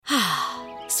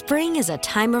Spring is a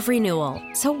time of renewal,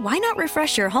 so why not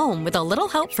refresh your home with a little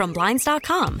help from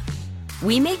Blinds.com?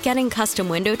 We make getting custom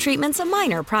window treatments a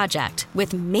minor project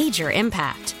with major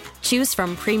impact. Choose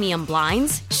from premium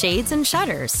blinds, shades, and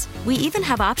shutters. We even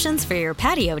have options for your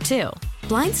patio, too.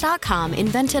 Blinds.com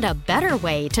invented a better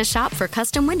way to shop for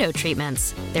custom window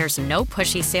treatments. There's no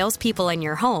pushy salespeople in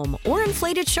your home or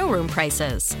inflated showroom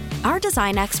prices. Our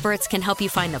design experts can help you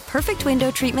find the perfect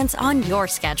window treatments on your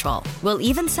schedule. We'll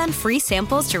even send free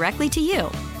samples directly to you.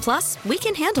 Plus, we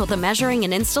can handle the measuring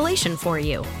and installation for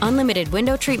you. Unlimited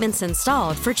window treatments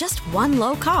installed for just one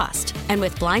low cost. And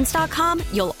with Blinds.com,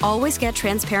 you'll always get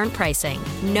transparent pricing.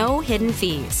 No hidden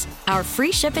fees. Our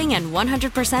free shipping and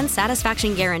 100%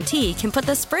 satisfaction guarantee can put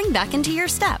the spring back into your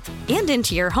step and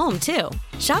into your home, too.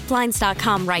 Shop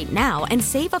Blinds.com right now and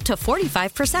save up to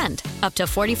 45%. Up to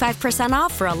 45%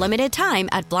 off for a limited time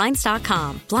at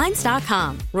Blinds.com.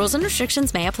 Blinds.com. Rules and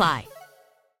restrictions may apply.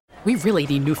 We really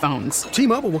need new phones.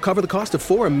 T-Mobile will cover the cost of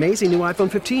 4 amazing new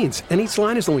iPhone 15s, and each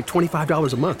line is only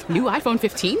 $25 a month. New iPhone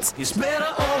 15s? It's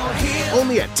better over here.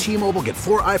 Only at T-Mobile, get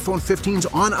 4 iPhone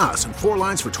 15s on us and 4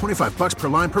 lines for $25 per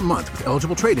line per month with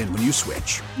eligible trade-in when you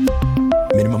switch.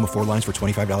 Minimum of 4 lines for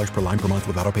 $25 per line per month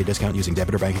with autopay discount using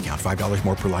debit or bank account. $5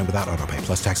 more per line without autopay,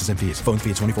 plus taxes and fees. Phone fee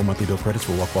at 24 monthly bill credits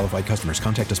for well-qualified customers.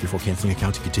 Contact us before canceling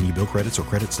account to continue bill credits or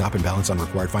credit stop and balance on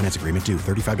required finance agreement due.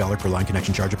 $35 per line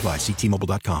connection charge applies. See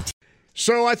T-Mobile.com.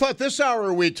 So I thought this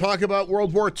hour we'd talk about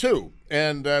World War II,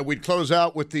 and we'd close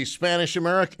out with the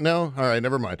Spanish-American. No? All right,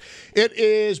 never mind. It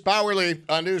is Bowerly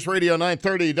on News Radio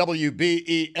 930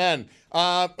 WBEN.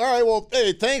 All right, well,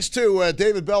 hey, thanks to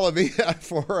David Bellavia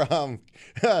for...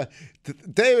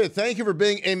 David, thank you for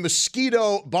being a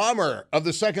mosquito bomber of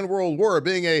the Second World War,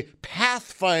 being a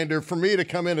pathfinder for me to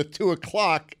come in at 2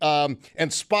 o'clock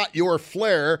and spot your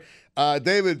flare.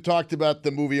 David talked about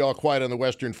the movie All Quiet on the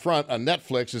Western Front on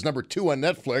Netflix. It's number 2 on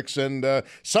Netflix, and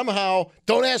somehow,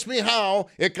 don't ask me how,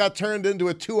 it got turned into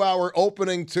a 2-hour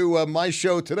opening to my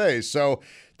show today. So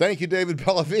thank you, David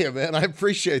Bellavia, man. I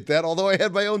appreciate that, although I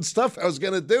had my own stuff I was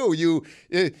going to do.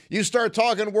 You start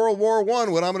talking World War I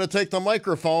when I'm going to take the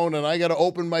microphone, and I got to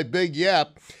open my big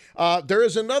yap. There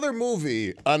is another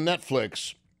movie on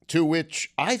Netflix to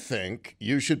which I think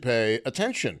you should pay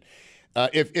attention.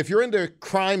 If you're into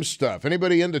crime stuff,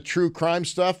 anybody into true crime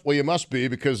stuff? Well, you must be,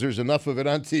 because there's enough of it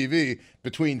on TV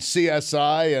between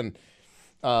CSI and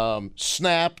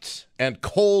Snapped and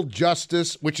Cold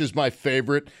Justice, which is my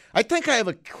favorite. I think I have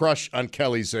a crush on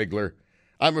Kelly Ziegler.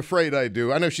 I'm afraid I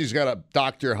do. I know she's got a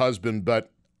doctor husband,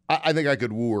 but I think I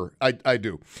could woo her. I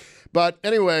do. But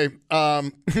anyway,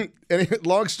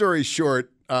 long story short,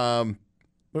 what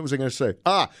was I going to say?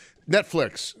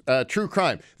 Netflix, true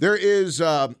crime. There's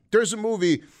a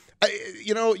movie,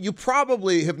 you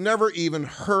probably have never even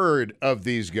heard of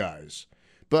these guys,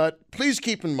 but please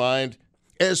keep in mind,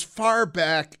 as far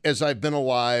back as I've been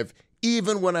alive,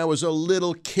 even when I was a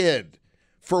little kid,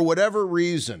 for whatever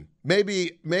reason,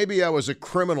 maybe I was a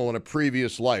criminal in a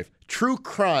previous life, true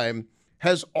crime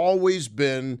has always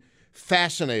been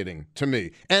fascinating to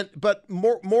me. But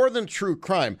more than true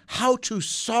crime, how to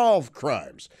solve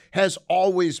crimes has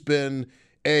always been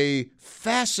a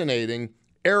fascinating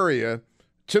area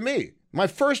to me. My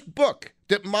first book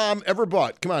that Mom ever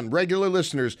bought, come on, regular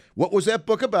listeners, what was that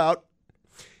book about?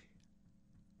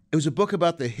 It was a book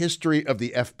about the history of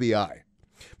the FBI.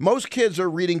 Most kids are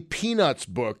reading Peanuts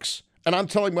books, and I'm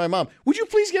telling my mom, would you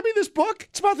please give me this book?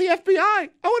 It's about the FBI. I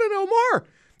want to know more.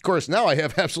 Of course, now I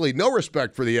have absolutely no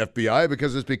respect for the FBI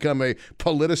because it's become a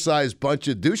politicized bunch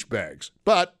of douchebags.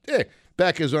 But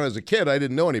back when I was a kid, I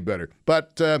didn't know any better.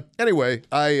 But anyway,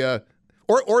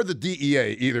 or the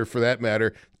DEA either, for that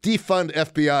matter. Defund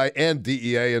FBI and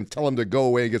DEA and tell them to go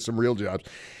away and get some real jobs.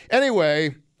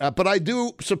 Anyway, but I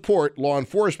do support law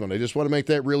enforcement. I just want to make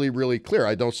that really, really clear.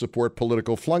 I don't support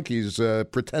political flunkies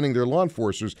pretending they're law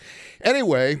enforcers.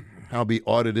 Anyway, I'll be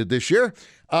audited this year.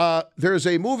 There's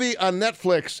a movie on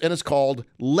Netflix, and it's called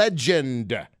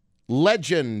Legend.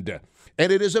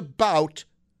 And it is about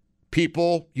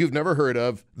people you've never heard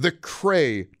of, the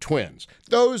Kray twins.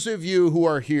 Those of you who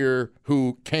are here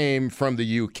who came from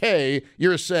the UK,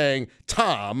 you're saying,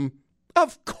 Tom,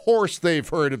 of course they've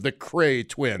heard of the Kray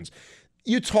twins.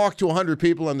 You talk to 100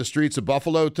 people on the streets of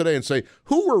Buffalo today and say,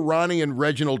 who were Ronnie and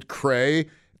Reginald Kray?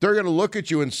 They're going to look at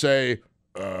you and say,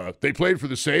 they played for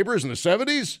the Sabres in the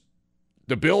 70s?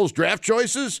 The Bills draft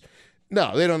choices?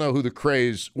 No, they don't know who the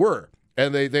Krays were.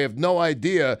 And they have no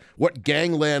idea what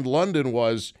Gangland London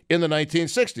was in the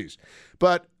 1960s.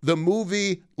 But the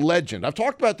movie Legend, I've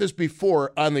talked about this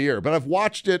before on the air, but I've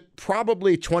watched it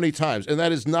probably 20 times, and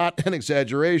that is not an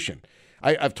exaggeration.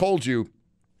 I've told you,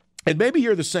 and maybe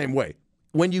you're the same way.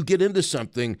 when you get into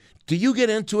something, do you get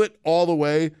into it all the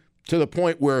way to the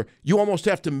point where you almost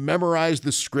have to memorize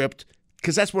the script?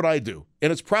 Because that's what I do.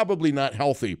 And it's probably not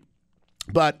healthy.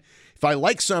 But if I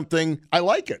like something, I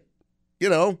like it. You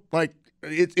know, like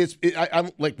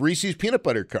I'm like Reese's peanut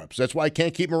butter cups. That's why I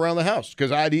can't keep them around the house,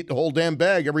 because I'd eat the whole damn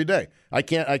bag every day. I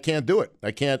can't do it.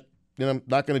 I can't, I'm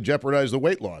not going to jeopardize the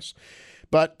weight loss.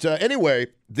 But anyway,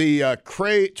 the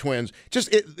Kray twins,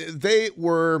 they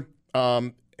were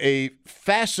a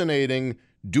fascinating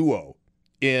duo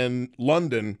in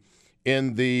London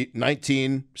in the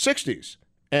 1960s.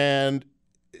 And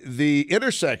the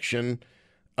intersection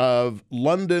of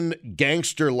London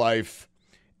gangster life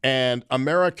and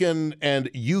American and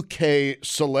UK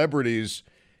celebrities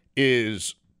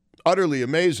is utterly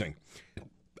amazing.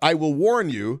 I will warn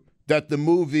you that the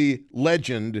movie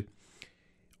Legend,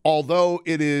 although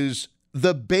it is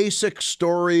the basic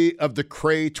story of the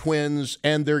Kray twins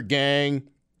and their gang,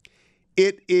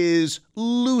 it is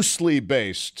loosely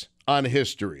based on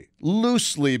history.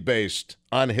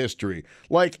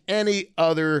 Like any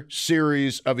other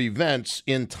series of events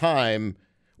in time,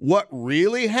 what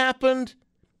really happened?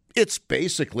 It's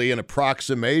basically an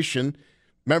approximation.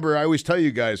 Remember, I always tell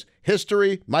you guys,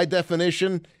 history, my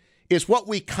definition, is what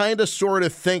we kind of sort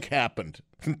of think happened.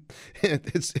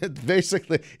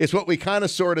 It's what we kind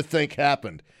of sort of think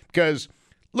happened. Because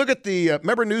look at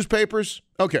remember newspapers?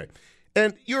 Okay.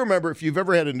 And you remember, if you've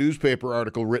ever had a newspaper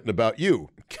article written about you,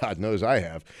 God knows I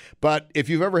have, but if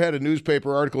you've ever had a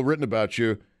newspaper article written about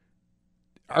you,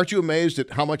 aren't you amazed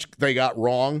at how much they got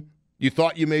wrong? You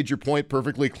thought you made your point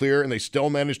perfectly clear, and they still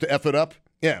managed to F it up?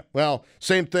 Yeah, well,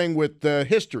 same thing with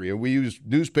history. We use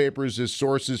newspapers as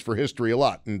sources for history a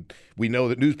lot, and we know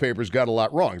that newspapers got a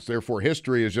lot wrong, so therefore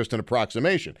history is just an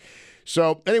approximation.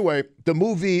 So anyway, the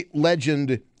movie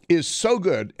Legend is so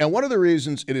good, and one of the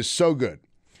reasons it is so good,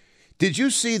 did you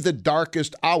see The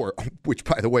Darkest Hour, which,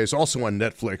 by the way, is also on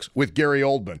Netflix, with Gary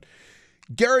Oldman?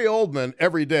 Gary Oldman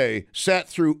every day sat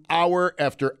through hour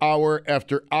after hour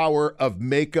after hour of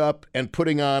makeup and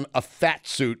putting on a fat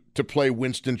suit to play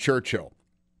Winston Churchill,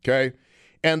 okay?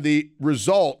 And the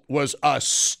result was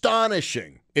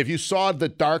astonishing. If you saw The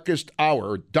Darkest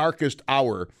Hour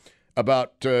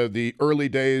about the early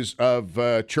days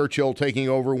of Churchill taking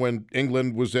over when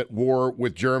England was at war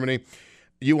with Germany,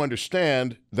 you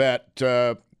understand that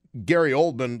Gary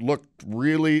Oldman looked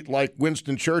really like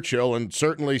Winston Churchill and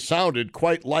certainly sounded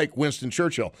quite like Winston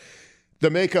Churchill. The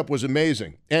makeup was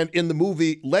amazing. And in the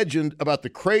movie Legend about the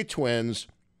Kray twins,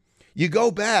 you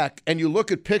go back and you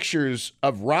look at pictures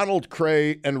of Ronald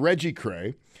Kray and Reggie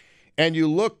Kray, and you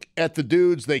look at the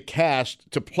dudes they cast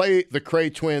to play the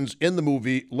Kray twins in the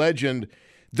movie Legend.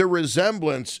 The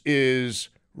resemblance is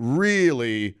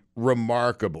really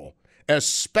remarkable,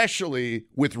 especially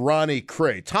with Ronnie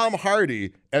Kray. Tom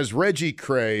Hardy as Reggie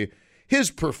Kray, his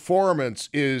performance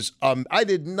is, I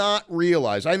did not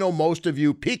realize. I know most of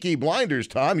you, Peaky Blinders,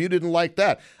 Tom, you didn't like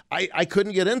that. I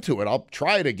couldn't get into it. I'll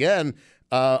try it again.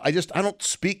 I don't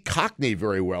speak Cockney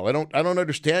very well. I don't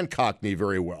understand Cockney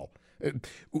very well.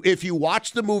 If you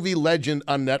watch the movie Legend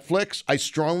on Netflix, I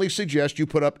strongly suggest you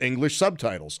put up English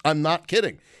subtitles. I'm not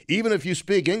kidding. Even if you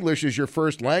speak English as your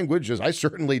first language, as I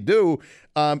certainly do,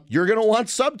 you're going to want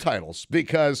subtitles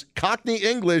because Cockney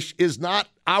English is not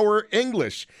our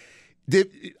English.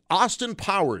 Austin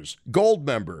Powers,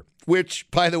 Goldmember, which,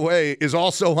 by the way, is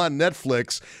also on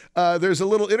Netflix, there's a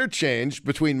little interchange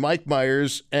between Mike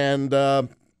Myers and,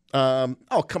 come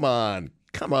on,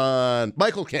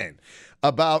 Michael Caine,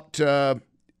 about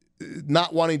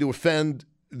not wanting to offend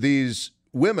these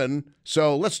women.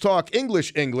 So let's talk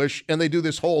English, and they do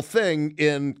this whole thing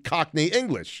in Cockney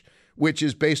English, which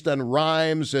is based on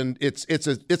rhymes, and it's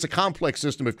a complex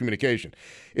system of communication.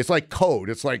 It's like code.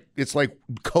 It's like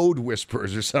code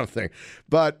whispers or something.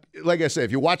 But like I say,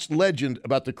 if you watch Legend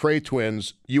about the Kray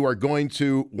twins, you are going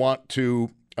to want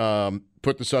to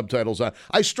put the subtitles on.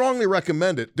 I strongly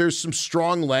recommend it. There's some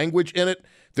strong language in it.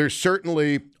 There's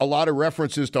certainly a lot of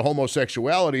references to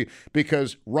homosexuality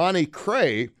because Ronnie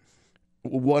Kray,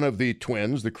 one of the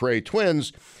twins, the Kray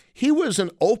twins, he was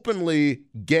an openly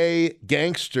gay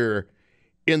gangster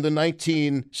in the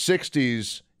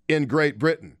 1960s in Great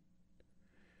Britain.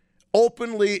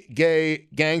 Openly gay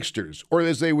gangsters, or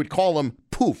as they would call them,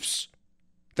 poofs.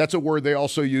 That's a word they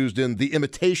also used in The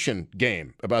Imitation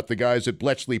Game about the guys at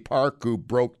Bletchley Park who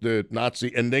broke the Nazi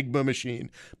Enigma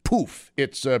machine. Poof.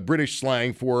 It's British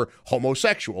slang for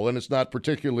homosexual, and it's not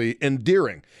particularly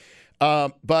endearing.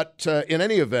 But in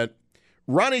any event,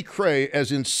 Ronnie Kray,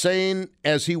 as insane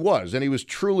as he was, and he was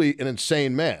truly an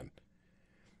insane man,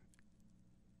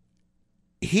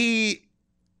 he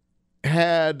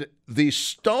had the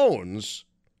stones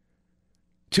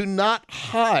to not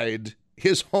hide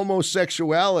his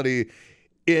homosexuality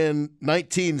in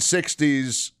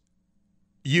 1960s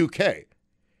UK.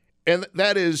 And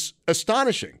that is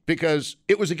astonishing because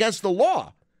it was against the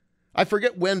law. I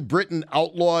forget when Britain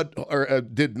outlawed or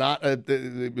did not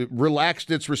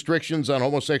relaxed its restrictions on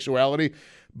homosexuality,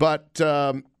 but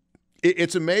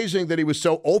it's amazing that he was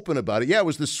so open about it. Yeah, it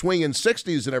was the swinging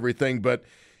 60s and everything, but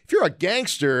if you're a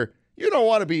gangster, you don't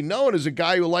want to be known as a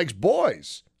guy who likes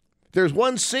boys. There's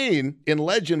one scene in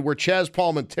Legend where Chaz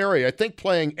Palminteri, I think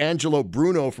playing Angelo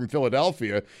Bruno from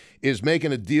Philadelphia, is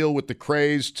making a deal with the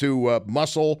Krays to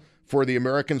muscle for the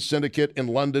American syndicate in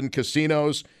London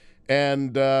casinos.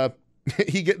 And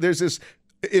there's this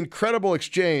incredible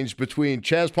exchange between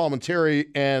Chaz Palminteri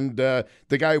and the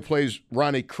guy who plays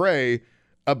Ronnie Kray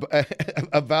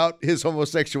about his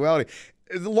homosexuality.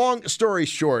 Long story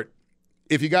short,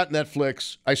 if you got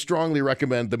Netflix, I strongly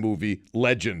recommend the movie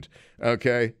Legend.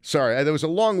 Okay? Sorry, there was a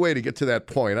long way to get to that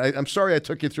point. I'm sorry I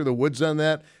took you through the woods on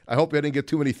that. I hope I didn't get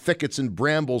too many thickets and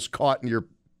brambles caught in your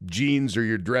jeans or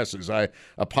your dresses. I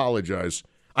apologize.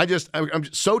 I'm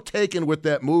so taken with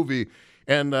that movie.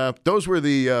 And those were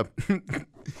the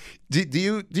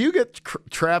do you get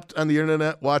trapped on the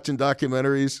internet watching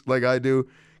documentaries like I do?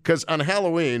 Because on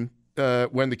Halloween,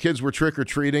 when the kids were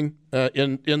trick-or-treating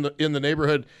in the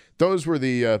neighborhood, those were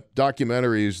the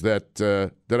documentaries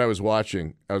that I was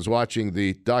watching. I was watching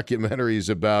the documentaries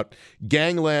about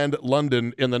gangland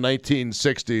London in the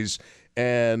 1960s.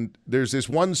 And there's this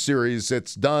one series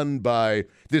that's done by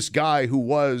this guy who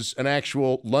was an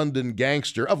actual London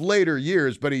gangster of later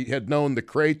years, but he had known the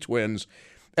Kray twins.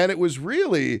 And it was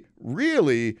really,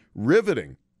 really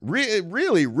riveting.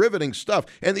 Really riveting stuff.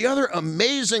 And the other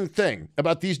amazing thing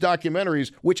about these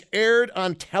documentaries, which aired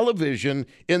on television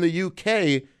in the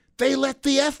UK, they let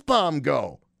the F-bomb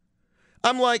go.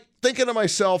 I'm like thinking to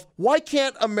myself, why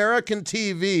can't American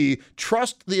TV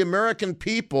trust the American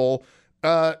people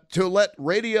to let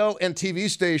radio and TV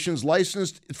stations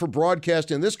licensed for broadcast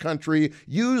in this country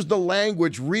use the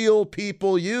language real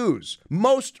people use?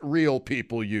 Most real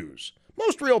people use.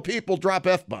 Most real people drop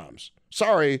F-bombs.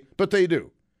 Sorry, but they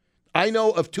do. I know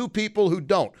of two people who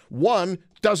don't. One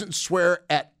doesn't swear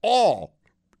at all.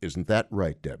 Isn't that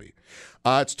right, Debbie?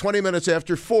 It's 20 minutes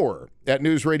after 4 at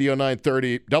News Radio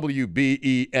 930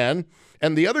 WBEN.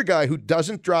 And the other guy who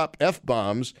doesn't drop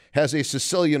F-bombs has a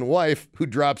Sicilian wife who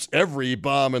drops every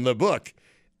bomb in the book.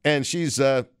 And she's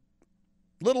a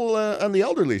little on the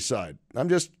elderly side. I'm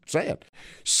just saying.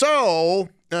 So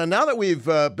now that we've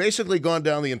basically gone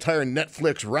down the entire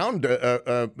Netflix round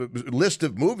list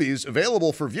of movies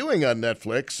available for viewing on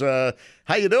Netflix,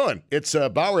 how you doing? It's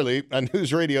Bowerly on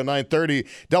News Radio 930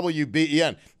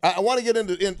 WBEN. I want to get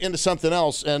into something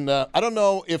else, and I don't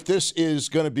know if this is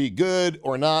going to be good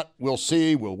or not. We'll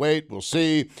see. We'll wait. We'll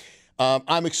see.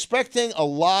 I'm expecting a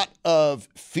lot of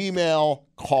female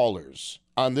callers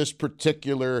on this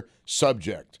particular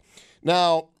subject.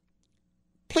 Now,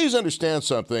 please understand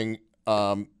something.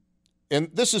 And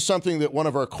this is something that one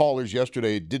of our callers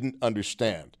yesterday didn't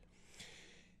understand.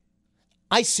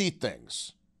 I see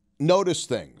things, notice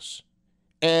things,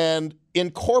 and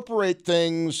incorporate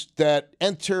things that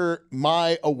enter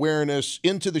my awareness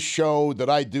into the show that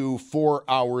I do 4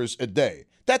 hours a day.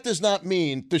 That does not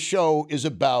mean the show is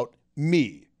about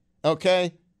me,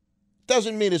 okay?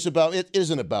 Doesn't mean it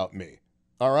isn't about me,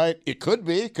 all right? It could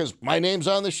be because my name's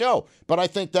on the show, but I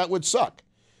think that would suck.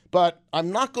 But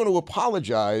I'm not going to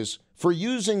apologize for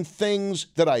using things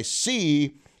that I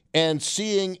see and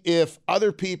seeing if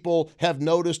other people have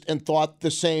noticed and thought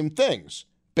the same things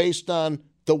based on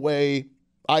the way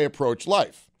I approach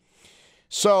life.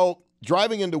 So,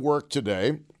 driving into work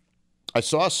today, I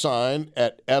saw a sign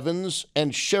at Evans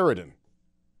and Sheridan.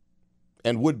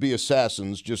 And would-be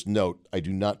assassins, just note, I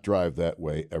do not drive that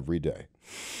way every day.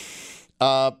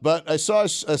 But I saw a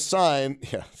sign,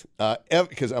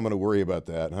 because I'm going to worry about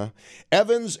that, huh?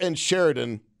 Evans and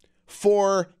Sheridan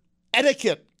for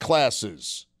etiquette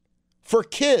classes for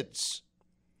kids.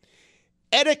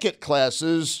 Etiquette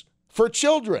classes for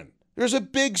children. There's a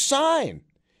big sign.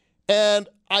 And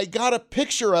I got a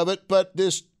picture of it, but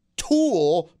this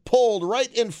tool pulled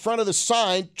right in front of the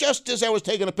sign just as I was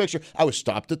taking a picture. I was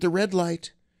stopped at the red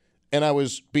light, and I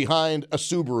was behind a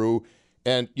Subaru.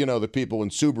 And, you know, the people in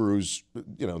Subarus,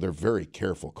 you know, they're very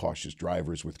careful, cautious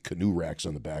drivers with canoe racks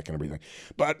on the back and everything.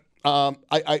 But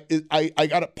I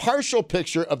got a partial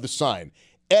picture of the sign,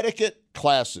 etiquette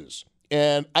classes.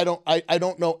 And I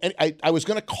don't know. I was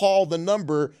going to call the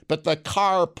number, but the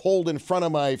car pulled in front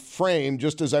of my frame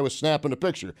just as I was snapping a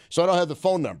picture. So I don't have the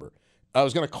phone number. I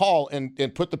was going to call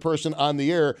and put the person on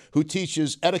the air who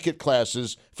teaches etiquette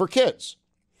classes for kids.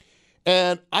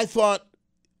 And I thought,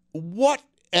 what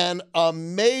an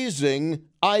amazing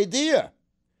idea.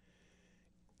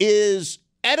 Is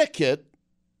etiquette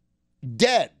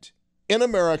dead in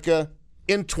America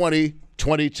in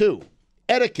 2022?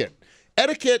 Etiquette.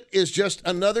 Etiquette is just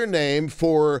another name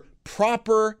for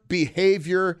proper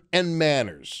behavior and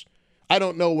manners. I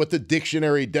don't know what the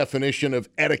dictionary definition of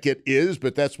etiquette is,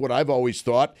 but that's what I've always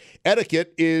thought.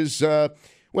 Etiquette is,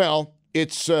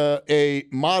 it's a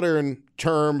modern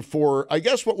term for, I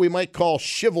guess, what we might call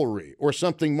chivalry or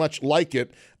something much like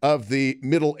it of the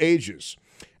Middle Ages.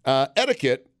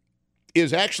 Etiquette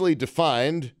is actually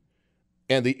defined,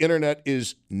 and the internet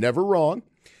is never wrong,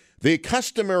 the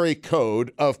customary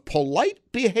code of polite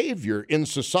behavior in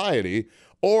society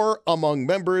or among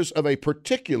members of a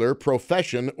particular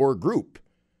profession or group.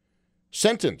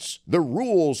 Sentence: the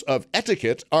rules of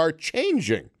etiquette are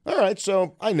changing. All right,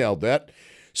 so I nailed that.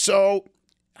 So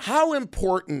how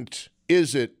important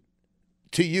is it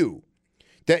to you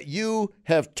that you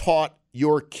have taught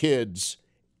your kids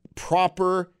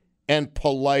proper and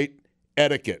polite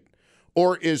etiquette?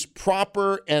 Or is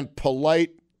proper and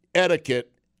polite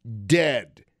etiquette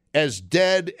dead as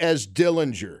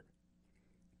Dillinger?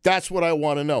 That's what I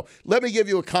want to know. Let me give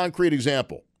you a concrete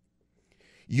example.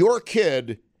 Your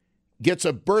kid gets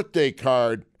a birthday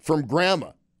card from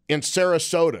grandma in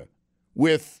Sarasota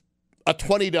with a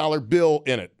 $20 bill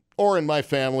in it, or in my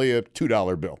family, a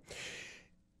 $2 bill.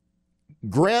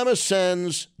 Grandma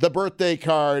sends the birthday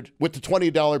card with the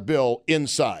 $20 bill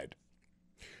inside.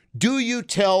 Do you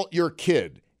tell your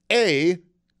kid, A,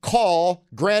 call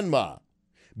grandma,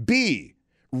 B,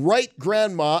 write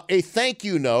grandma a thank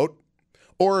you note,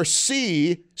 or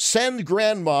C, send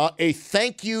grandma a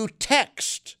thank you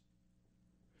text?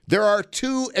 There are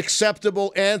two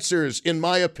acceptable answers, in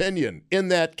my opinion, in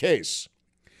that case.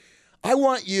 I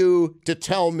want you to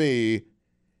tell me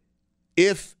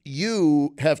if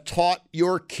you have taught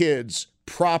your kids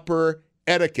proper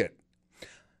etiquette.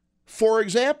 For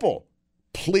example,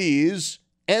 please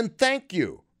and thank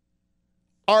you.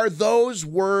 Are those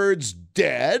words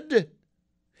dead?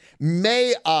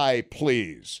 May I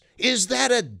please? Is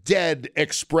that a dead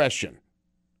expression?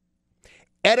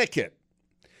 Etiquette.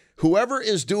 Whoever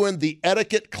is doing the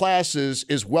etiquette classes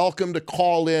is welcome to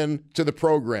call in to the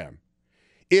program.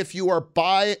 If you are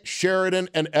by Sheridan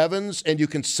and Evans and you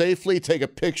can safely take a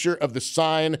picture of the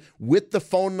sign with the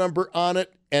phone number on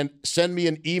it and send me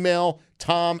an email,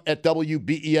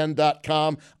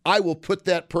 tom@wben.com, I will put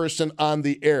that person on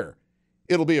the air.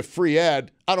 It'll be a free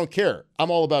ad. I don't care. I'm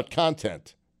all about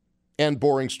content and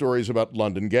boring stories about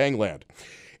London gangland.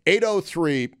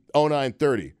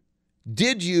 803-0930.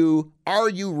 Are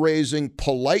you raising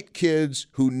polite kids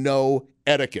who know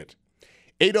etiquette?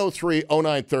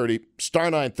 803-0930, star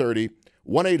 930,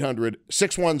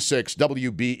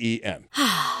 1-800-616-WBEN.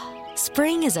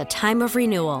 Spring is a time of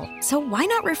renewal, so why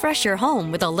not refresh your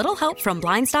home with a little help from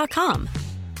Blinds.com?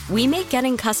 We make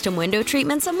getting custom window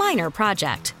treatments a minor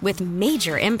project with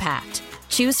major impact.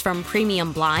 Choose from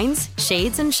premium blinds,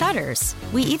 shades, and shutters.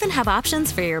 We even have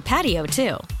options for your patio,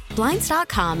 too.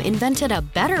 Blinds.com invented a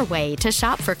better way to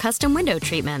shop for custom window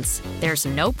treatments. There's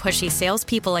no pushy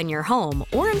salespeople in your home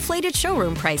or inflated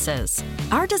showroom prices.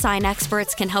 Our design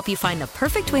experts can help you find the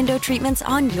perfect window treatments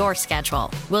on your schedule.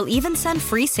 We'll even send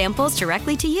free samples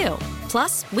directly to you.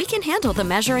 Plus, we can handle the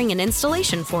measuring and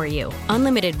installation for you.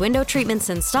 Unlimited window treatments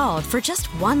installed for just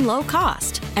one low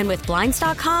cost. And with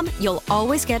Blinds.com, you'll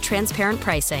always get transparent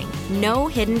pricing. No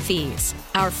hidden fees.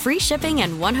 Our free shipping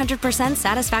and 100%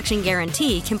 satisfaction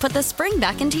guarantee can put the spring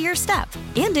back into your step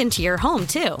and into your home,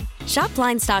 too. Shop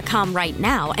Blinds.com right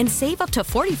now and save up to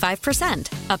 45%.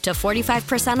 Up to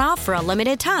 45% off for a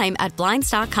limited time at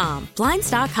Blinds.com.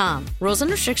 Blinds.com. Rules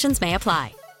and restrictions may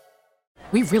apply.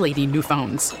 We really need new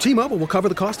phones. T-Mobile will cover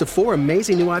the cost of 4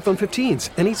 amazing new iPhone 15s,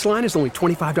 and each line is only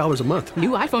 $25 a month. New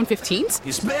iPhone 15s?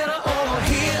 It's better over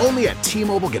here. Only at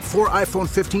T-Mobile, get 4 iPhone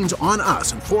 15s on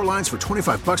us and 4 lines for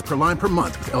 $25 per line per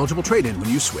month with eligible trade-in when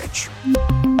you switch.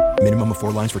 Minimum of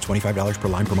 4 lines for $25 per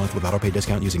line per month with autopay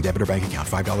discount using debit or bank account.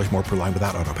 $5 more per line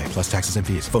without autopay, plus taxes and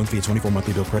fees. Phone fee at 24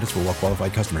 monthly bill credits for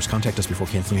well-qualified customers. Contact us before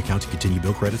canceling account to continue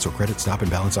bill credits or credit stop and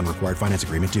balance on required finance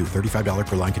agreement due. $35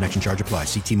 per line connection charge applies.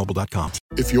 See T-Mobile.com.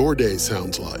 If your day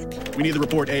sounds like... We need the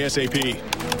report ASAP.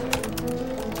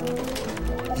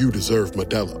 You deserve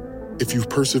Modelo. If you've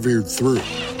persevered through...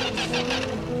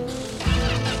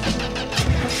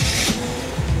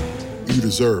 You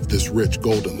deserve this rich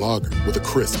golden lager with a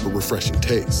crisp but refreshing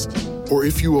taste. Or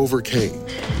if you overcame... 2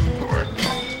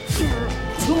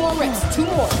 more reps, 2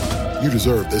 more. You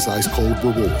deserve this ice-cold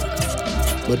reward.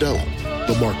 Modelo,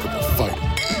 the Remarkable Fighter.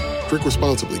 Drink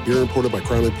responsibly. Beer imported by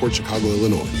Crown Imports, Chicago,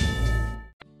 Illinois.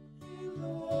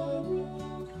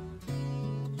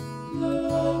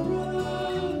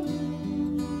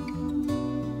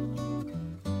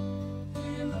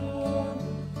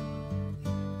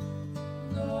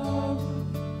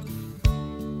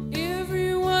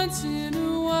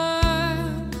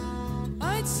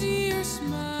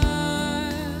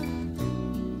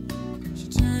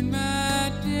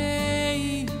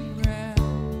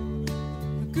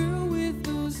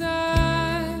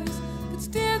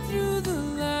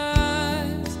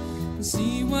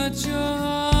 what your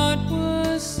heart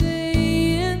was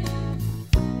saying.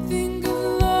 Think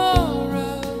of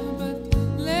Laura, but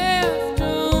laugh,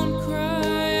 don't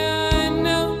cry. I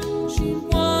know she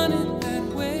wanted that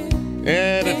way.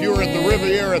 And if you were at the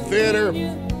Riviera Theater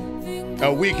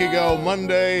a week ago,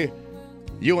 Monday,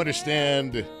 you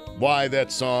understand why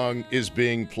that song is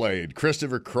being played.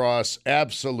 Christopher Cross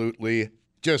absolutely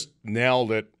just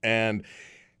nailed it. And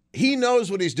he knows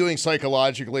what he's doing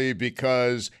psychologically,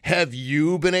 because have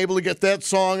you been able to get that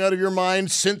song out of your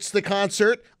mind since the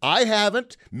concert? I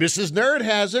haven't. Mrs. Nerd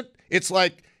hasn't. It's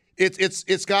like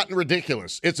it's gotten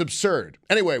ridiculous. It's absurd.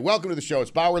 Anyway, welcome to the show.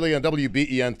 It's Bauerle on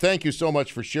WBEN. Thank you so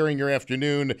much for sharing your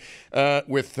afternoon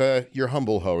with your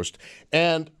humble host.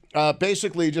 And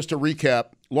basically, just to recap,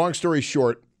 long story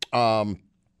short,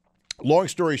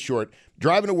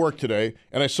 driving to work today,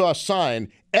 and I saw a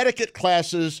sign, etiquette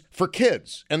classes for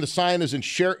kids. And the sign is in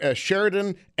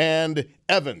Sheridan and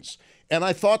Evans. And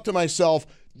I thought to myself,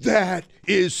 that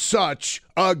is such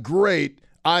a great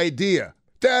idea.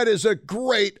 That is a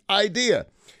great idea.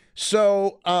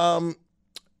 So,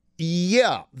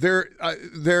 yeah,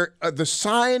 the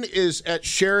sign is at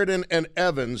Sheridan and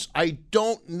Evans. I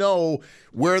don't know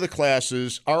where the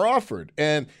classes are offered.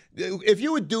 And if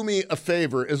you would do me a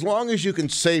favor, as long as you can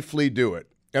safely do it,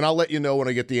 and I'll let you know when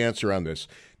I get the answer on this.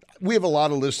 We have a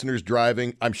lot of listeners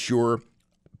driving, I'm sure,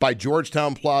 by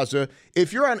Georgetown Plaza.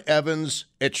 If you're on Evans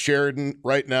at Sheridan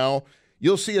right now,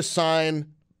 you'll see a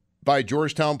sign by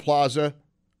Georgetown Plaza.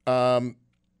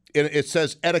 It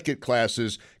says etiquette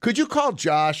classes. Could you call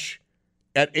Josh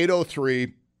at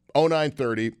 803-0930,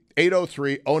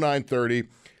 803-0930,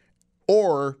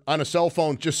 or on a cell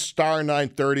phone, just star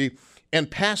 930, and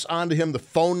pass on to him the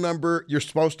phone number you're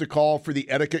supposed to call for the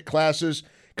etiquette classes?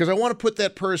 Because I want to put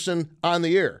that person on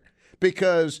the air,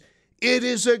 because it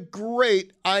is a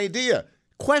great idea.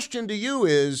 Question to you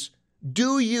is,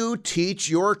 do you teach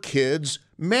your kids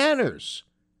manners?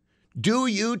 Do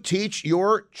you teach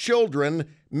your children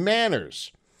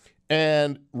manners?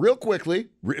 And real quickly,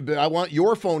 I want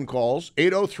your phone calls,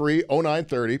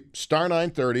 803-0930, star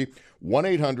 930,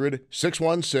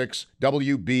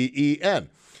 1-800-616-WBEN.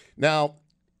 Now,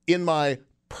 in my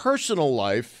personal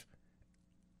life,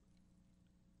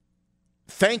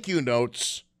 thank you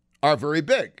notes are very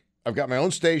big. I've got my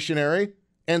own stationery,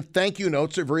 and thank you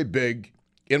notes are very big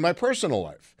in my personal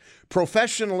life.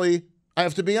 Professionally, I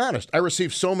have to be honest, I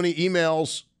receive so many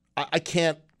emails, I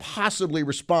can't possibly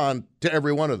respond to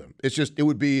every one of them. It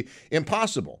would be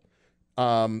impossible.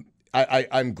 I'm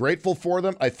grateful for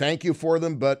them. I thank you for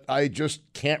them, but I just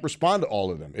can't respond to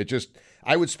all of them.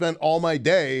 I would spend all my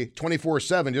day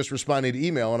 24/7 just responding to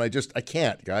email, and I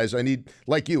can't, guys. I need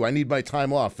my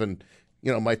time off and,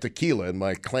 my tequila and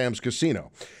my Clams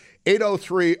Casino.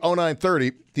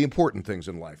 803-0930, the important things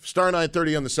in life. Star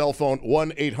 930 on the cell phone,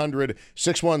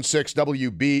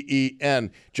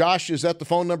 1-800-616-WBEN. Josh, is that the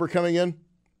phone number coming in?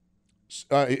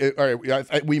 All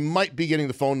right, we might be getting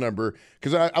the phone number,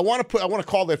 because I want to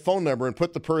call that phone number and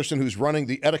put the person who's running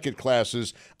the etiquette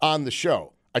classes on the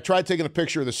show. I tried taking a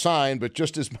picture of the sign, but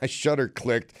just as my shutter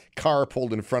clicked, car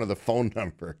pulled in front of the phone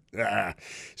number.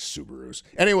 Subarus.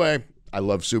 Anyway, I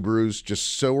love Subarus,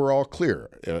 just so we're all clear.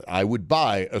 I would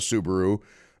buy a Subaru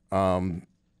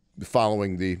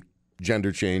following the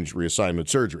gender change reassignment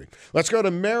surgery. Let's go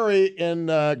to Mary in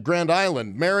Grand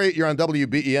Island. Mary, you're on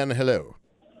WBEN. Hello.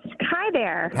 Hi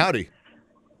there. Howdy.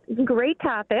 Great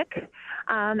topic.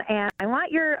 And I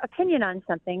want your opinion on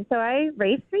something. So I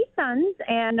raised 3 sons,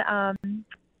 and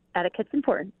etiquette's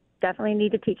important. Definitely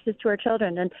need to teach this to our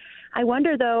children. And I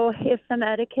wonder, though, if some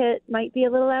etiquette might be a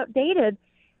little outdated.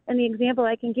 And the example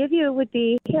I can give you would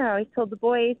be, I always told the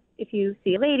boys, if you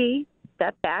see a lady,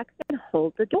 step back and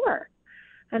hold the door.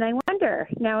 And I wonder,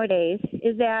 nowadays,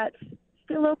 is that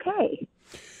still okay?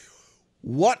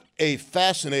 What a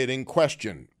fascinating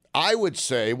question. I would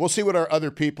say, we'll see what our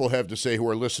other people have to say who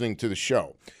are listening to the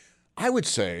show. I would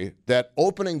say that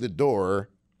opening the door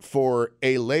for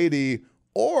a lady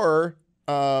or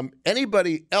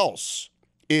anybody else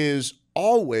is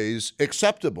always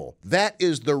acceptable. That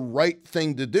is the right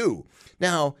thing to do.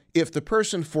 Now, if the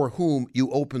person for whom you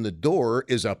open the door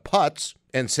is a putz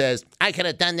and says, I could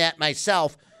have done that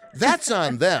myself, that's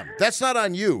on them. That's not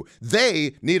on you.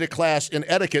 They need a class in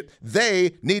etiquette.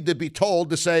 They need to be told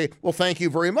to say, well, thank you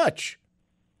very much.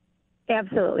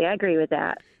 Absolutely. I agree with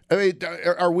that. I mean,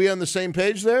 are we on the same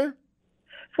page there?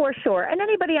 For sure. And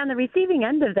anybody on the receiving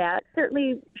end of that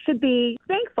certainly should be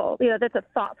thankful. That's a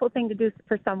thoughtful thing to do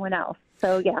for someone else.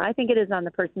 So, yeah, I think it is on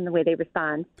the person, the way they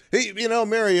respond. Hey,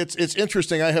 Mary, it's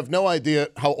interesting. I have no idea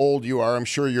how old you are. I'm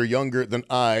sure you're younger than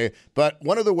I. But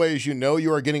one of the ways you know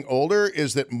you are getting older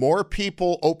is that more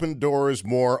people open doors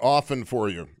more often for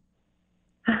you.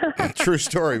 True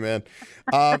story, man.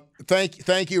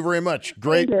 Thank you very much.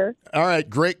 Great. All right,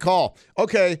 great call.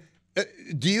 Okay.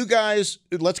 Do you guys,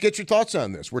 let's get your thoughts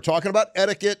on this. We're talking about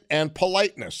etiquette and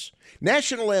politeness.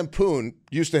 National Lampoon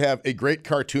used to have a great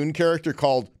cartoon character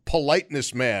called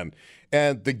Politeness Man.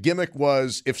 And the gimmick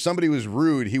was if somebody was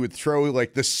rude, he would throw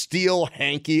like the steel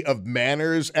hanky of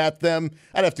manners at them.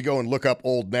 I'd have to go and look up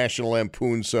old National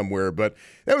Lampoon somewhere, but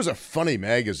that was a funny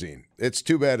magazine. It's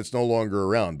too bad it's no longer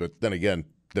around, but then again,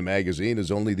 the magazine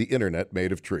is only the internet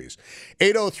made of trees.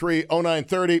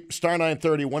 803-0930, star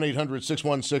 930,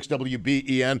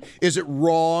 1-800-616-WBEN. Is it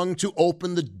wrong to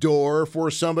open the door for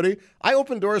somebody? I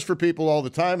open doors for people all the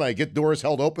time. I get doors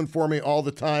held open for me all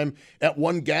the time at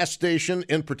one gas station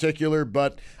in particular,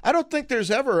 but I don't think there's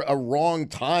ever a wrong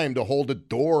time to hold a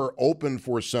door open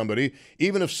for somebody,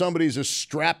 even if somebody's a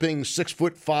strapping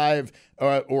 6'5"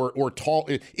 or tall.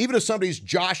 Even if somebody's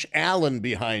Josh Allen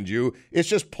behind you, it's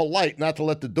just polite not to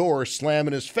let the door slam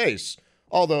in his face.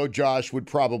 Although Josh would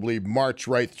probably march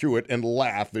right through it and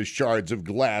laugh as shards of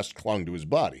glass clung to his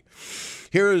body.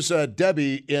 Here's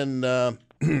Debbie in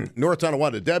North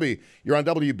Tonawanda. Debbie, you're on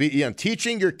WBEN.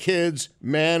 Teaching your kids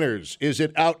manners, is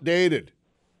it outdated?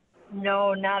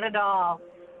 No, not at all.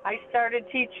 I started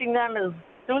teaching them as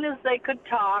soon as they could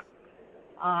talk,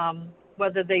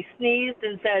 whether they sneezed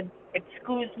and said,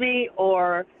 "Excuse me,"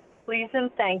 or "Please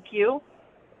and thank you."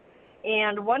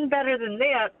 And one better than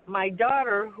that, my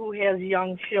daughter, who has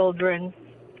young children,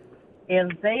 as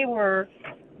they were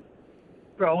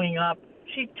growing up,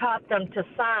 she taught them to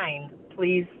sign,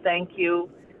 "Please, thank you,"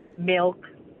 milk,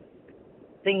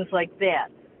 things like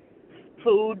that,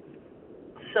 food.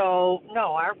 So,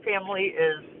 no, our family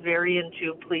is very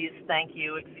into please, thank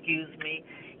you, excuse me,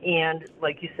 and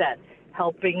like you said,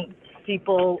 helping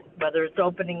people, whether it's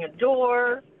opening a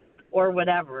door or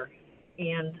whatever.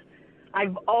 And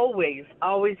I've always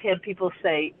had people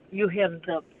say, "You have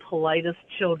the politest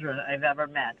children I've ever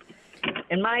met."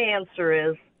 And my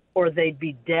answer is, or they'd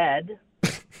be dead,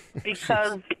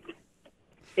 because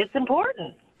it's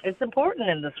important. It's important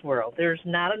in this world. There's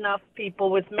not enough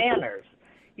people with manners.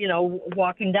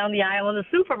 Walking down the aisle in the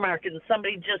supermarket and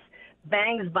somebody just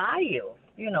bangs by you.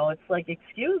 It's like,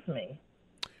 excuse me.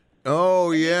 Oh,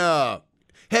 yeah.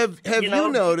 Have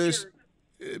you noticed,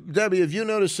 Debbie, have you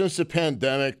noticed since the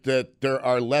pandemic that there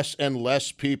are less and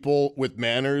less people with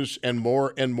manners and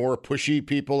more pushy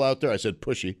people out there? I said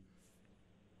pushy.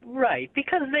 Right,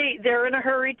 because they're in a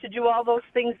hurry to do all those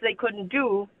things they couldn't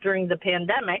do during the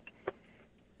pandemic,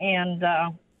 and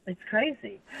it's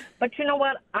crazy. But you know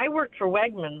what? I worked for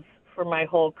Wegmans for my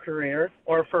whole career,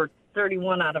 or for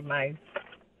 31 out of my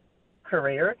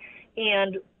career,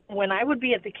 and when I would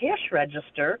be at the cash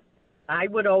register, I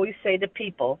would always say to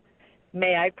people,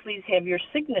 "May I please have your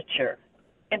signature?"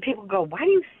 And people go, "Why do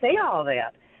you say all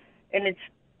that?" And it's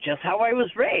just how I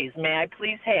was raised. "May I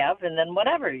please have," and then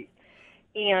whatever.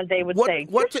 And they would say,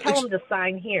 "Just tell them to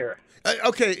sign here."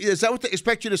 Okay, is that what they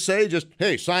expect you to say? Just,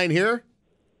 "Hey, sign here"?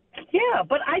 Yeah,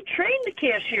 but I trained the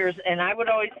cashiers, and I would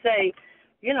always say,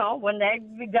 when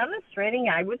they'd be demonstrating,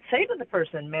 I would say to the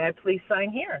person, "May I please sign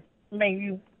here?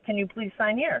 Can you please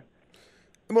sign here?"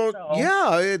 Well,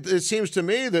 yeah, it seems to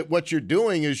me that what you're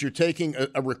doing is you're taking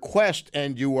a request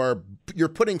and you're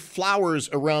putting flowers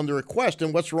around the request.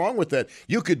 And what's wrong with that?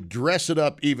 You could dress it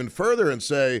up even further and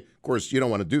say, of course, you don't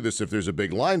want to do this if there's a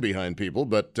big line behind people,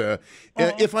 but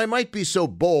if I might be so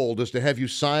bold as to have you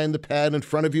sign the pad in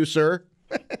front of you, sir.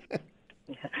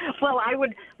 Well,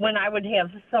 when I would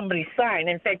have somebody sign.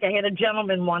 In fact, I had a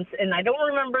gentleman once, and I don't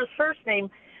remember his first name,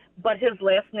 but his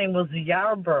last name was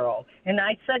Yarborough. And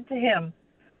I said to him,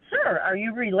 "Sir, are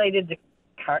you related to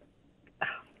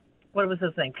what was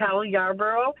his name, Kyle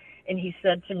Yarborough?" And he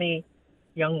said to me,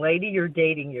 "Young lady, you're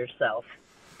dating yourself,"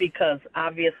 because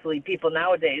obviously people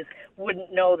nowadays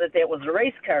wouldn't know that was a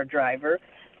race car driver,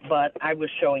 but I was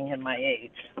showing him my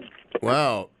age.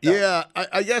 Wow. Yeah,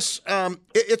 I guess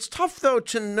it's tough, though,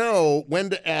 to know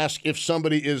when to ask if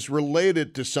somebody is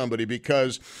related to somebody,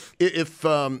 because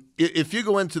if you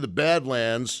go into the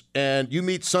Badlands and you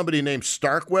meet somebody named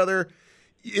Starkweather,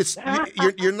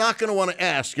 you're not going to want to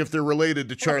ask if they're related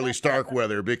to Charlie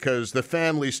Starkweather, because the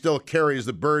family still carries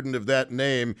the burden of that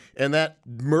name, and that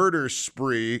murder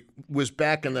spree was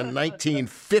back in the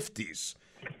 1950s.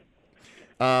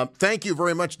 Thank you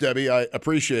very much, Debbie. I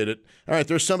appreciate it. All right,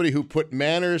 there's somebody who put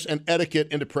manners and etiquette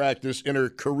into practice in her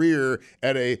career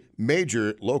at a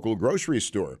major local grocery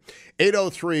store.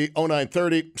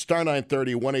 803-0930, star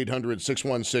 930,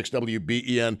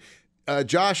 1-800-616-WBEN.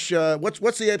 Josh,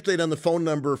 what's the update on the phone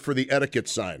number for the etiquette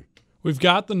sign? We've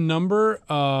got the number,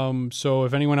 so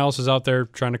if anyone else is out there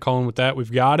trying to call in with that,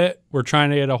 we've got it. We're trying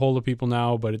to get a hold of people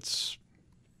now, but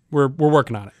we're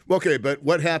working on it. Okay, but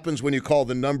what happens when you call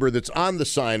the number that's on the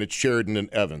sign at Sheridan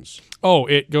and Evans? Oh,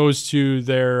 it goes to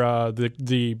their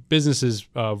the business's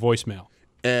voicemail.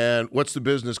 And what's the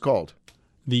business called?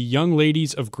 The Young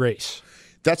Ladies of Grace.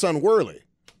 That's on Worley.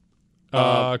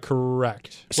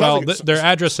 Correct. Well, their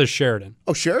address says Sheridan.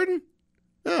 Oh, Sheridan?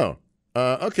 Oh.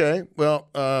 Okay. Well,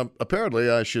 apparently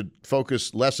I should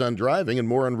focus less on driving and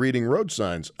more on reading road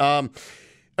signs.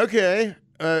 Okay.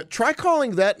 Try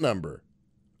calling that number.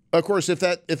 Of course, if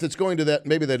it's going to that,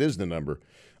 maybe that is the number.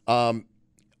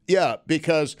 Yeah,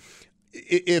 because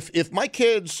if my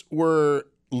kids were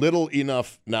little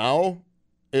enough now,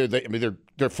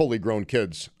 they're fully grown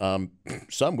kids.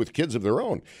 Some with kids of their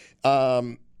own.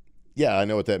 Yeah, I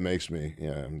know what that makes me.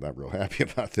 Yeah, I'm not real happy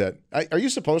about that. Are you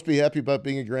supposed to be happy about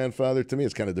being a grandfather? To me,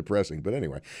 it's kind of depressing. But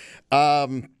anyway,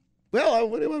 well,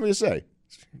 what do you want me to say?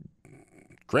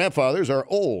 Grandfathers are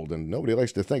old, and nobody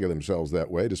likes to think of themselves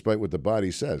that way, despite what the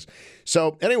body says.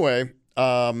 So anyway,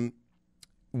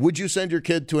 would you send your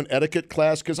kid to an etiquette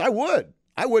class? Because I would.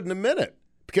 I would in a minute.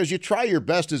 Because you try your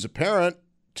best as a parent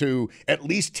to at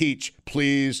least teach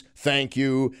please, thank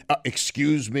you,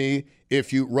 excuse me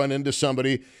if you run into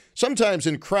somebody. Sometimes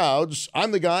in crowds,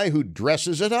 I'm the guy who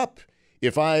dresses it up.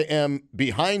 If I am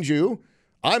behind you,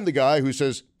 I'm the guy who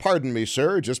says, pardon me,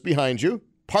 sir, just behind you.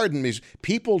 Pardon me.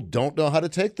 People don't know how to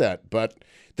take that, but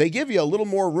they give you a little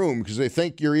more room because they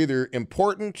think you're either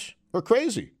important or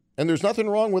crazy, and there's nothing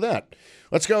wrong with that.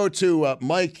 Let's go to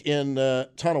Mike in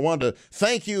Tonawanda.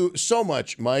 Thank you so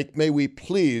much, Mike. May we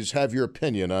please have your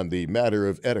opinion on the matter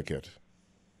of etiquette?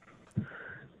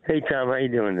 Hey, Tom. How you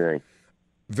doing today?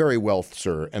 Very well,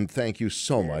 sir, and thank you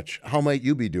so much. How might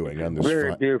you be doing on this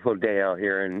Very beautiful day out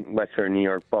here in western New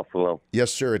York, Buffalo.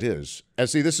 Yes, sir, it is. And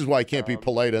see, this is why I can't be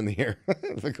polite on the air.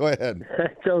 Go ahead.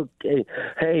 It's okay.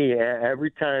 Hey,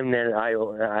 every time that I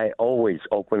always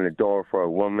open the door for a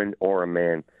woman or a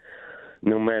man,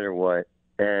 no matter what.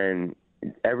 And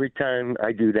every time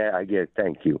I do that, I get a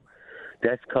thank you.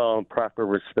 That's called proper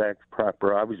respect,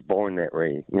 I was born that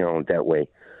way, that way.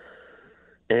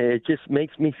 And it just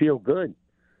makes me feel good.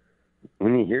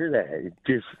 When you hear that,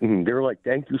 they're like,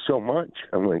 thank you so much.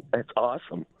 I'm like, that's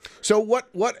awesome. So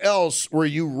what else were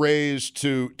you raised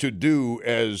to do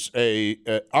as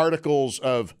articles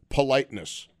of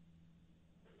politeness?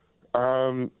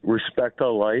 Respect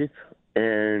our life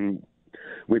and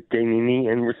with dignity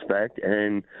and respect,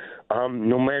 and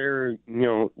no matter,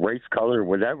 race, color,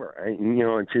 whatever.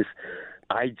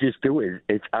 I just do it.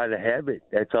 It's out of habit.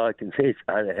 That's all I can say. It's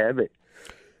out of habit.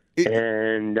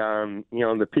 And,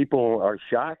 the people are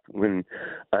shocked when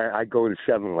I go to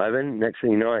 7-Eleven. Next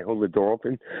thing you know, I hold the door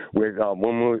open with a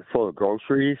woman full of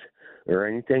groceries or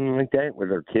anything like that with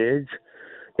her kids.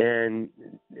 And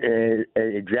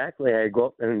exactly, I go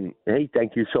up and, hey,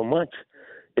 thank you so much.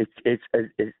 I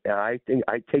think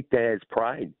I take that as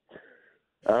pride.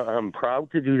 I'm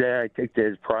proud to do that. I take that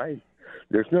as pride.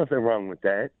 There's nothing wrong with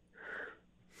that.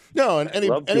 No, and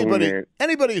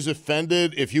anybody who's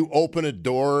offended if you open a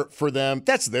door for them,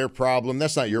 that's their problem.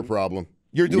 That's not your problem.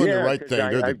 You're doing the right thing.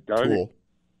 They're the tool.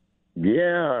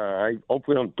 Yeah, I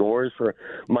opened up doors for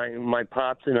my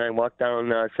pops, and I walked down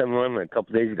 7-Eleven a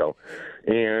couple days ago,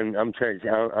 and I'm trying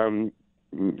to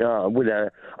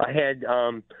I had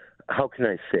how can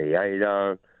I say? I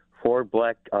had 4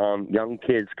 black young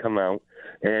kids come out,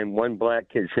 and one black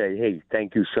kid say, "Hey,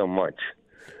 thank you so much."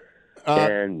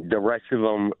 And the rest of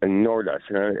them ignored us.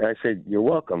 And I said, "You're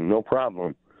welcome, no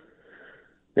problem."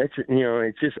 That's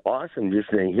it's just awesome just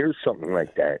to hear something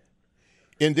like that.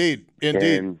 Indeed.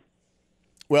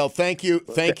 Well, thank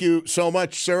you so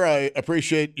much, sir. I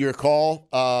appreciate your call.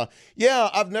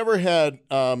 Yeah, I've never had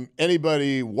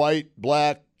anybody white,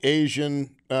 black,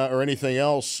 Asian, or anything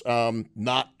else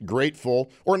not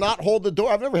grateful or not hold the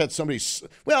door. I've never had somebody.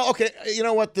 Well, okay, you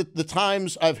know what? The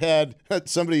times I've had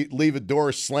somebody leave a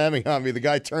door slamming on me, the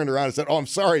guy turned around and said, "Oh, I'm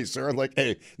sorry, sir." I'm like,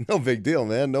 "Hey, no big deal,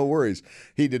 man. No worries."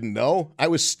 He didn't know. I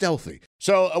was stealthy.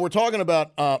 So we're talking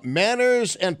about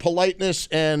manners and politeness,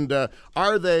 and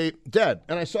are they dead?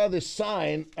 And I saw this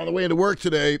sign on the way into work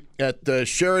today at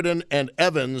Sheridan and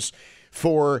Evans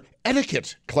for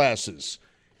etiquette classes.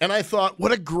 And I thought,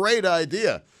 what a great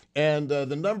idea. And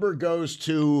the number goes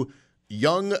to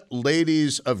Young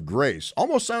Ladies of Grace.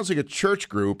 Almost sounds like a church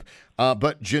group,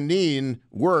 but Janine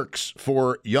works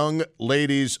for Young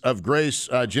Ladies of Grace.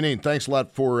 Janine, thanks a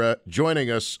lot for joining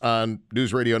us on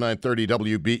News Radio 930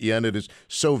 WBEN. It is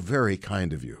so very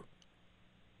kind of you.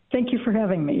 Thank you for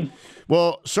having me.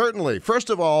 Well, certainly. First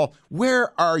of all,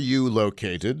 where are you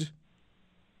located?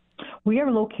 We are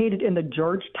located in the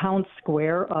Georgetown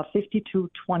Square,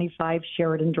 5225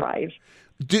 Sheridan Drive.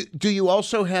 Do you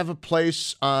also have a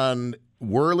place on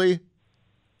Worley?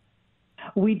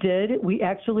 We did. We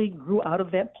actually grew out of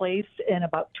that place in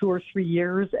about 2 or 3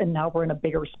 years, and now we're in a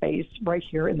bigger space right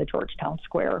here in the Georgetown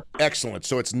Square. Excellent.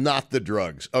 So it's not the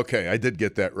drugs. Okay, I did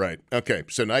get that right. Okay,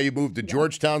 so now you moved to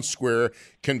Georgetown Square,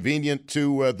 convenient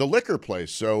to the liquor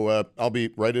place, so I'll be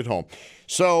right at home.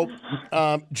 So,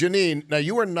 Janine, now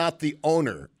you are not the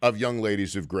owner of Young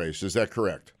Ladies of Grace. Is that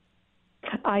correct?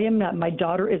 I am not. My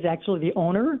daughter is actually the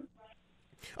owner.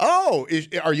 Oh,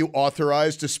 are you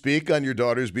authorized to speak on your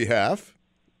daughter's behalf?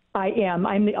 I am.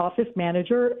 I'm the office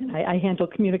manager, and I handle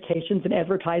communications and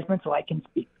advertisements, so I can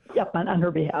speak on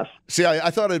her behalf. See, I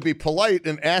thought it'd be polite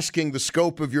in asking the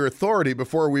scope of your authority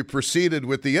before we proceeded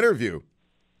with the interview.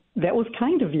 That was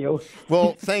kind of you.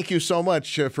 Well, thank you so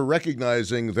much for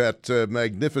recognizing that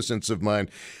magnificence of mine.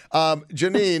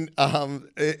 Janine,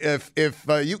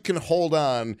 if you can hold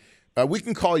on, we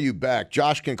can call you back.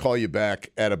 Josh can call you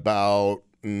back at about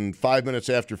 5 minutes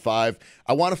after 5.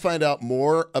 I want to find out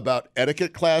more about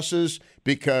etiquette classes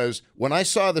because when I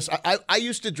saw this, I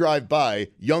used to drive by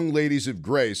Young Ladies of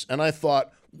Grace, and I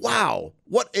thought, wow,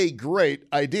 what a great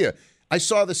idea. I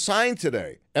saw the sign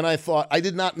today, and I thought, I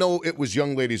did not know it was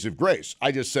Young Ladies of Grace.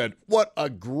 I just said, what a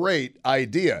great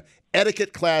idea.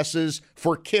 Etiquette classes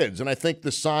for kids, and I think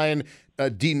the sign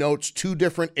denotes 2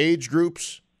 different age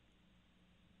groups.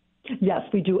 Yes,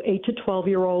 we do 8 to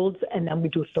 12-year-olds, and then we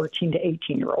do 13 to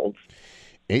 18-year-olds.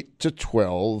 8 to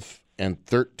 12 and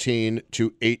 13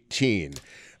 to 18.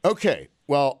 Okay,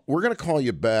 well, we're going to call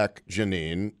you back,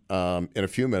 Janine, in a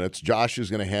few minutes. Josh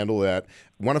is going to handle that.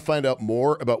 I want to find out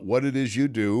more about what it is you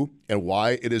do and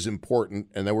why it is important,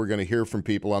 and then we're going to hear from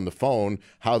people on the phone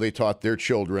how they taught their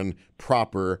children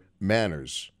proper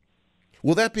manners.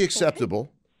 Will that be acceptable?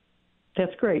 Okay.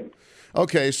 That's great.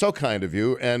 Okay, so kind of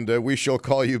you, and we shall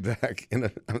call you back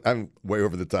I'm way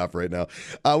over the top right now.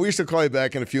 We shall call you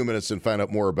back in a few minutes and find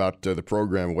out more about the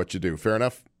program and what you do. Fair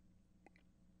enough?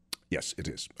 Yes, it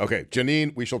is. Okay,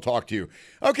 Janine, we shall talk to you.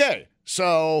 Okay,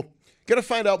 so going to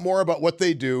find out more about what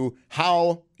they do,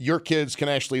 how your kids can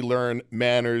actually learn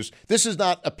manners. This is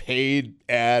not a paid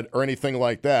ad or anything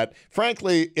like that.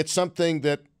 Frankly, it's something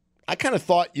that I kind of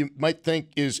thought you might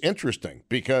think is interesting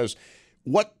because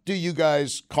what do you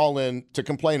guys call in to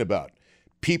complain about?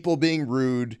 People being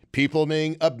rude, people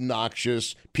being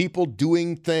obnoxious, people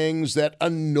doing things that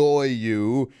annoy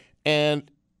you. And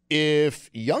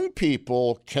if young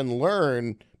people can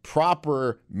learn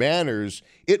proper manners,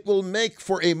 it will make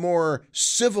for a more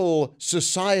civil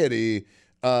society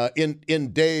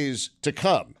in days to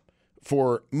come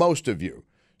for most of you.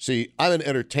 See, I'm in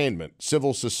entertainment.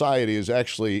 Civil society is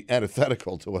actually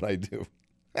antithetical to what I do.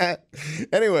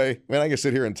 Anyway, man, I can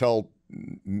sit here and tell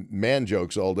man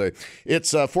jokes all day.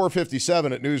 It's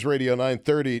 4:57 at News Radio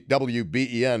 930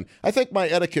 WBEN. I think my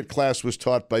etiquette class was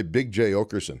taught by Big J.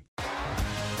 Okerson.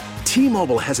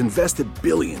 T-Mobile has invested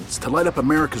billions to light up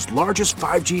America's largest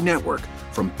 5G network,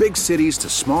 from big cities to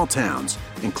small towns,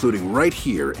 including right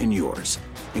here in yours.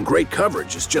 And great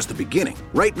coverage is just the beginning.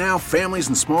 Right now, families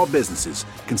and small businesses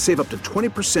can save up to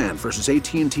 20% versus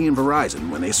AT&T and Verizon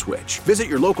when they switch. Visit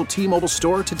your local T-Mobile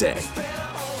store today.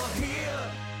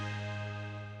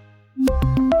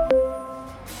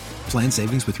 Plan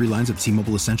savings with 3 lines of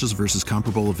T-Mobile Essentials versus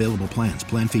comparable available plans.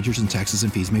 Plan features and taxes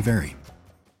and fees may vary.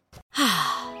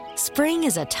 Spring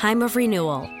is a time of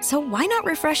renewal, so why not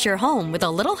refresh your home with a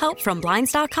little help from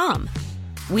Blinds.com?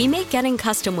 We make getting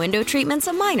custom window treatments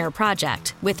a minor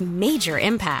project with major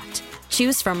impact.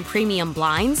 Choose from premium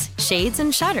blinds, shades,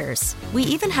 and shutters. We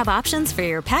even have options for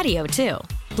your patio, too.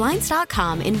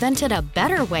 Blinds.com invented a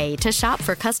better way to shop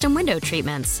for custom window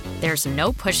treatments. There's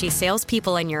no pushy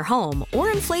salespeople in your home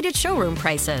or inflated showroom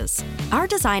prices. Our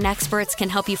design experts can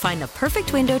help you find the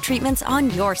perfect window treatments on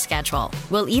your schedule.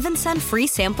 We'll even send free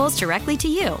samples directly to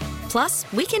you.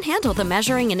 Plus, we can handle the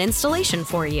measuring and installation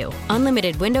for you.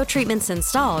 Unlimited window treatments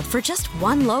installed for just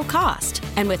one low cost.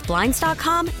 And with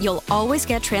Blinds.com, you'll always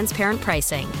get transparent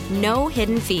pricing. No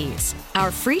hidden fees. Our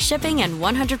free shipping and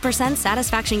 100%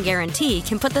 satisfaction guarantee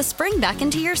can put the spring back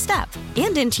into your step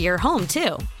and into your home,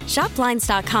 too. Shop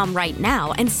Blinds.com right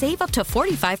now and save up to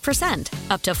 45%.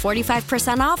 Up to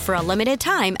 45% off for a limited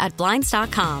time at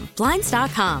Blinds.com.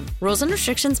 Blinds.com. Rules and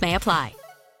restrictions may apply.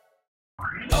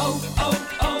 O'Reilly.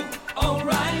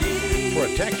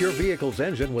 Protect your vehicle's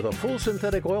engine with a full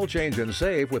synthetic oil change and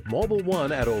save with Mobil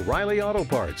 1 at O'Reilly Auto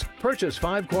Parts. Purchase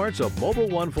 5 quarts of Mobil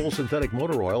 1 full synthetic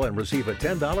motor oil and receive a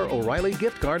 $10 O'Reilly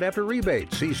gift card after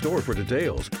rebate. See store for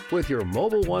details. With your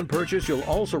Mobil 1 purchase, you'll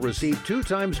also receive 2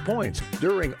 times points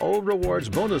during O Rewards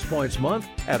Bonus Points Month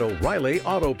at O'Reilly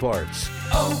Auto Parts.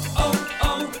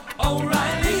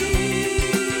 O'Reilly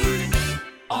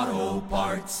Auto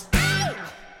Parts.